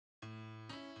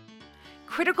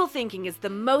Critical thinking is the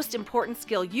most important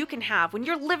skill you can have when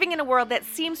you're living in a world that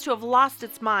seems to have lost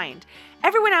its mind.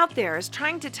 Everyone out there is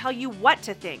trying to tell you what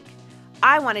to think.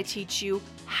 I want to teach you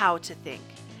how to think.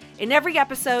 In every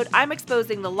episode, I'm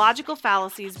exposing the logical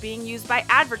fallacies being used by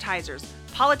advertisers,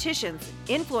 politicians,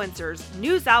 influencers,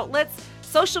 news outlets,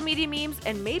 social media memes,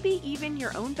 and maybe even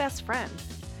your own best friend.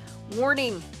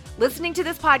 Warning, listening to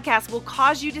this podcast will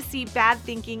cause you to see bad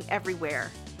thinking everywhere.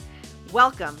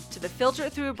 Welcome to the Filter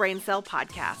It Through a Brain Cell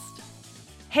podcast.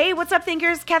 Hey, what's up,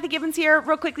 thinkers? Kathy Gibbons here.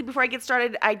 Real quickly before I get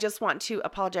started, I just want to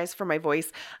apologize for my voice.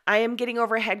 I am getting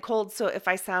over a head cold, so if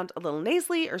I sound a little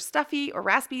nasally or stuffy or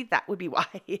raspy, that would be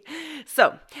why.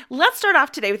 So let's start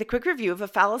off today with a quick review of a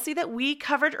fallacy that we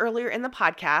covered earlier in the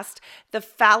podcast, the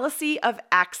fallacy of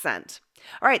accent.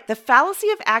 All right, the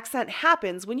fallacy of accent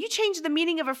happens when you change the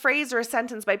meaning of a phrase or a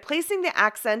sentence by placing the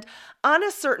accent on a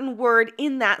certain word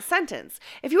in that sentence.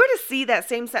 If you were to see that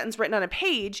same sentence written on a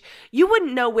page, you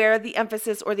wouldn't know where the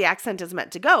emphasis or the accent is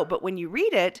meant to go. But when you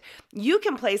read it, you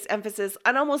can place emphasis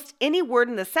on almost any word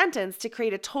in the sentence to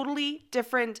create a totally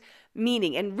different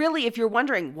meaning. And really, if you're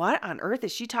wondering, what on earth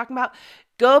is she talking about?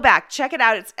 Go back, check it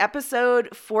out. It's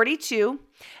episode 42.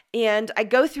 And I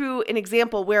go through an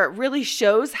example where it really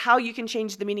shows how you can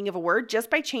change the meaning of a word just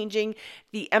by changing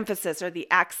the emphasis or the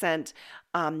accent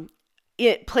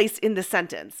placed in the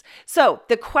sentence. So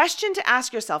the question to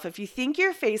ask yourself, if you think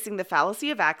you're facing the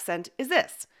fallacy of accent, is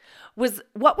this.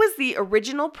 What was the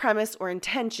original premise or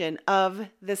intention of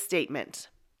the statement?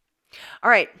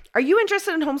 All right, are you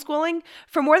interested in homeschooling?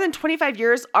 For more than 25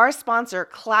 years, our sponsor,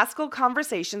 Classical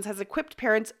Conversations, has equipped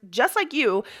parents just like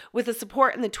you with the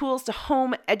support and the tools to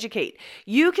home educate.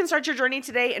 You can start your journey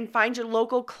today and find your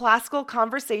local Classical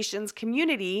Conversations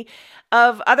community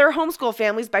of other homeschool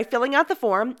families by filling out the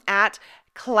form at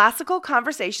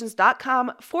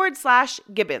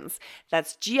classicalconversations.com/Gibbons.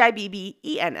 That's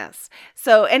Gibbens.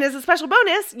 So, and as a special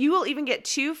bonus, you will even get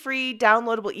 2 free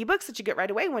downloadable ebooks that you get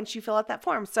right away once you fill out that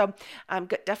form. So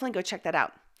definitely go check that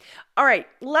out. All right,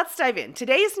 let's dive in.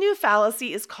 Today's new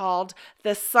fallacy is called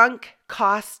the sunk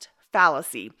cost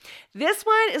fallacy. This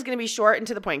one is going to be short and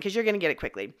to the point because you're going to get it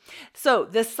quickly. So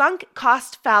the sunk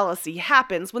cost fallacy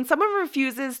happens when someone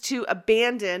refuses to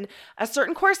abandon a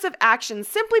certain course of action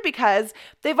simply because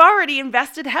they've already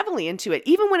invested heavily into it,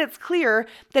 even when it's clear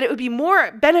that it would be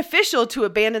more beneficial to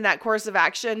abandon that course of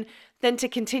action than to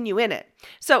continue in it.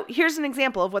 So here's an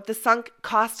example of what the sunk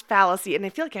cost fallacy, and I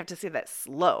feel like I have to say that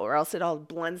slow or else it all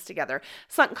blends together.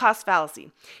 Sunk cost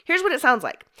fallacy. Here's what it sounds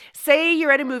like. Say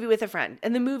you're at a movie with a friend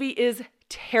and the movie is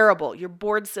terrible. You're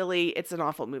bored silly. It's an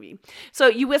awful movie. So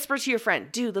you whisper to your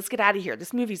friend, dude, let's get out of here.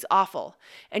 This movie's awful.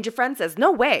 And your friend says,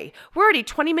 no way. We're already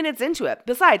 20 minutes into it.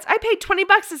 Besides, I paid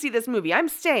 $20 to see this movie. I'm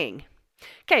staying.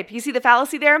 Okay, you see the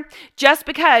fallacy there? Just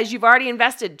because you've already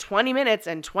invested 20 minutes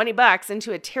and $20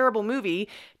 into a terrible movie,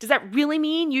 does that really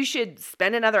mean you should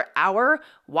spend another hour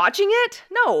watching it?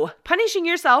 No, punishing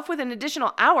yourself with an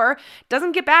additional hour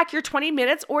doesn't get back your 20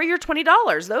 minutes or your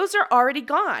 $20. Those are already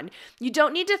gone. You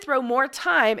don't need to throw more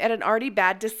time at an already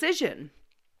bad decision.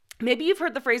 Maybe you've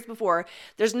heard the phrase before,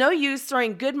 there's no use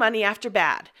throwing good money after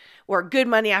bad, or good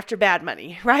money after bad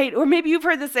money, right? Or maybe you've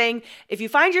heard the saying, if you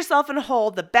find yourself in a hole,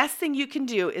 the best thing you can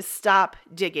do is stop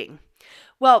digging.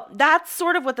 Well, that's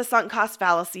sort of what the sunk cost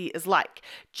fallacy is like.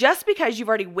 Just because you've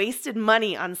already wasted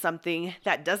money on something,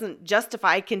 that doesn't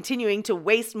justify continuing to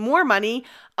waste more money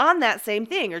on that same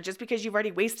thing. Or just because you've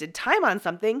already wasted time on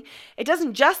something, it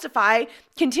doesn't justify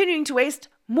continuing to waste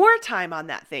more time on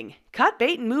that thing. Cut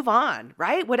bait and move on,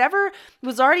 right? Whatever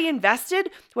was already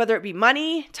invested, whether it be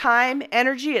money, time,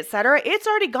 energy, etc., it's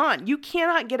already gone. You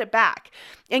cannot get it back.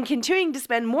 And continuing to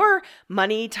spend more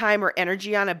money, time, or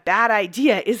energy on a bad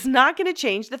idea is not going to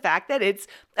change the fact that it's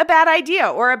a bad idea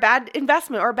or a bad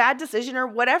investment or a bad decision or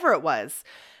whatever it was.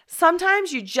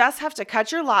 Sometimes you just have to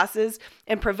cut your losses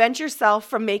and prevent yourself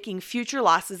from making future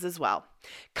losses as well.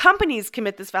 Companies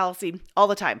commit this fallacy all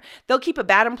the time. They'll keep a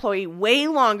bad employee way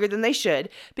longer than they should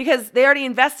because they already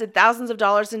invested thousands of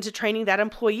dollars into training that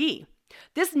employee.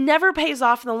 This never pays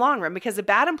off in the long run because a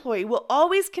bad employee will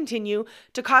always continue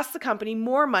to cost the company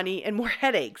more money and more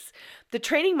headaches. The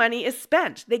training money is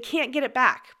spent. They can't get it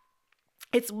back.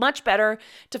 It's much better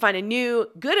to find a new,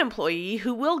 good employee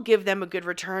who will give them a good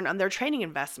return on their training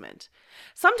investment.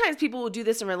 Sometimes people will do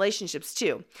this in relationships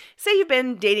too. Say you've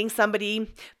been dating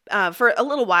somebody for a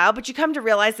little while, but you come to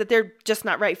realize that they're just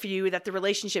not right for you, that the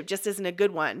relationship just isn't a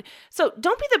good one. So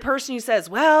don't be the person who says,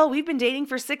 well, we've been dating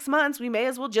for 6 months. We may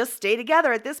as well just stay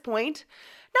together at this point.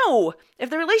 No, if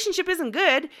the relationship isn't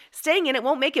good, staying in it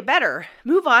won't make it better.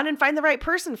 Move on and find the right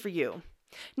person for you.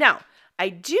 Now, I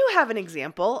do have an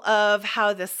example of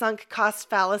how the sunk cost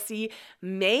fallacy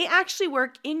may actually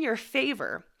work in your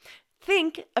favor.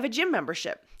 Think of a gym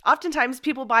membership. Oftentimes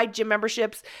people buy gym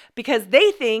memberships because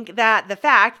they think that the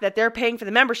fact that they're paying for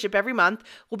the membership every month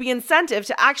will be incentive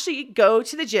to actually go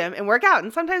to the gym and work out.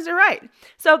 And sometimes they're right.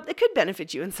 So it could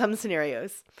benefit you in some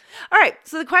scenarios. All right.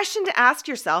 So the question to ask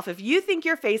yourself if you think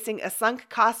you're facing a sunk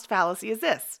cost fallacy is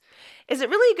this. Is it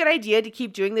really a good idea to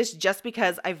keep doing this just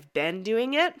because I've been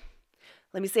doing it?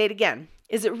 Let me say it again.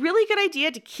 Is it really a good idea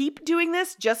to keep doing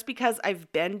this just because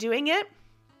I've been doing it?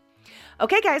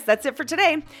 Okay, guys, that's it for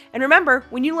today. And remember,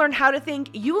 when you learn how to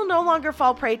think, you will no longer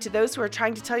fall prey to those who are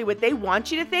trying to tell you what they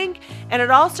want you to think. And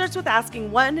it all starts with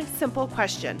asking one simple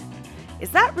question. Is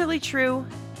that really true?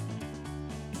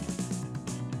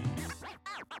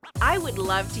 I would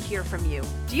love to hear from you.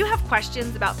 Do you have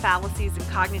questions about fallacies and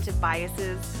cognitive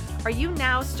biases? Are you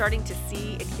now starting to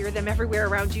see and hear them everywhere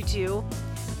around you too?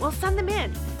 Well, send them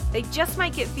in. They just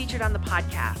might get featured on the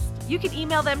podcast. You can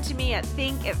email them to me at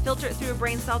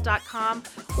think@filteritthroughabraincell.com,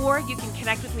 or you can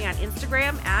connect with me on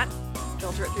Instagram at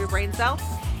filteritthroughabraincell.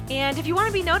 And if you want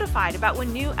to be notified about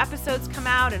when new episodes come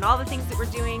out and all the things that we're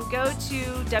doing, go to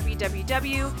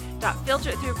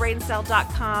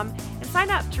www.filteritthroughabraincell.com and sign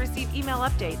up to receive email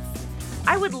updates.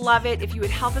 I would love it if you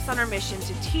would help us on our mission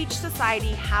to teach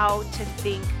society how to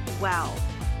think well.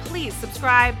 Please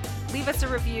subscribe, leave us a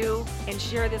review, and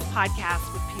share this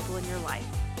podcast with people in your life.